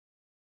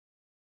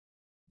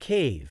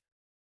Cave.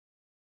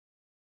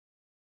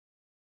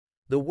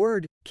 The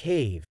word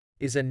cave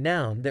is a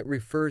noun that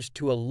refers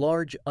to a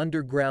large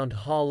underground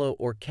hollow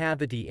or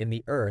cavity in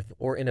the earth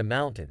or in a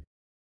mountain.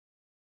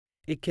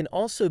 It can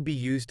also be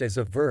used as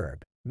a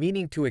verb,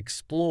 meaning to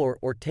explore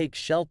or take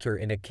shelter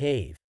in a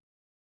cave.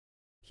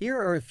 Here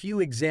are a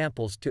few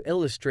examples to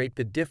illustrate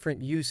the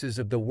different uses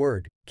of the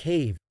word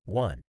cave.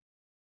 1.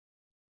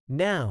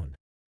 Noun.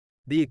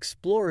 The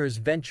explorers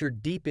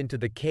ventured deep into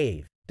the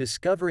cave,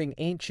 discovering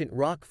ancient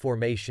rock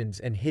formations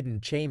and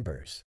hidden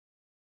chambers.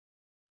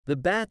 The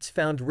bats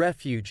found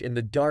refuge in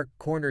the dark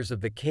corners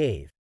of the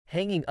cave,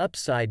 hanging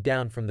upside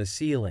down from the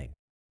ceiling.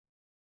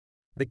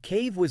 The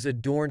cave was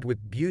adorned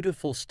with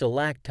beautiful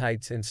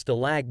stalactites and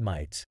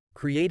stalagmites,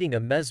 creating a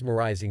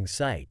mesmerizing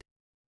sight.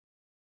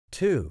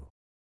 2.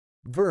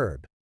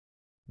 Verb.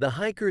 The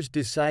hikers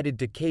decided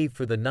to cave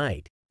for the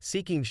night,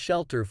 seeking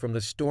shelter from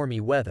the stormy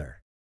weather.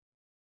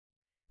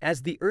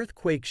 As the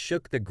earthquake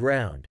shook the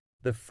ground,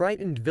 the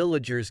frightened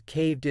villagers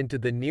caved into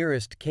the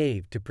nearest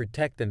cave to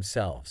protect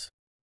themselves.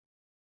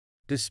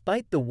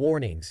 Despite the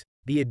warnings,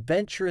 the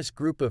adventurous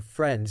group of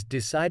friends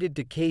decided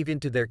to cave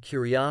into their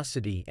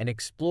curiosity and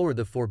explore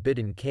the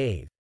forbidden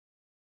cave.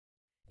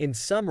 In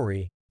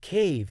summary,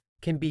 cave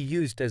can be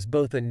used as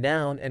both a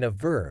noun and a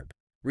verb,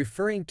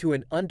 referring to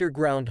an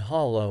underground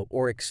hollow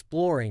or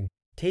exploring,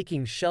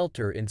 taking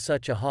shelter in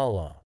such a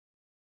hollow.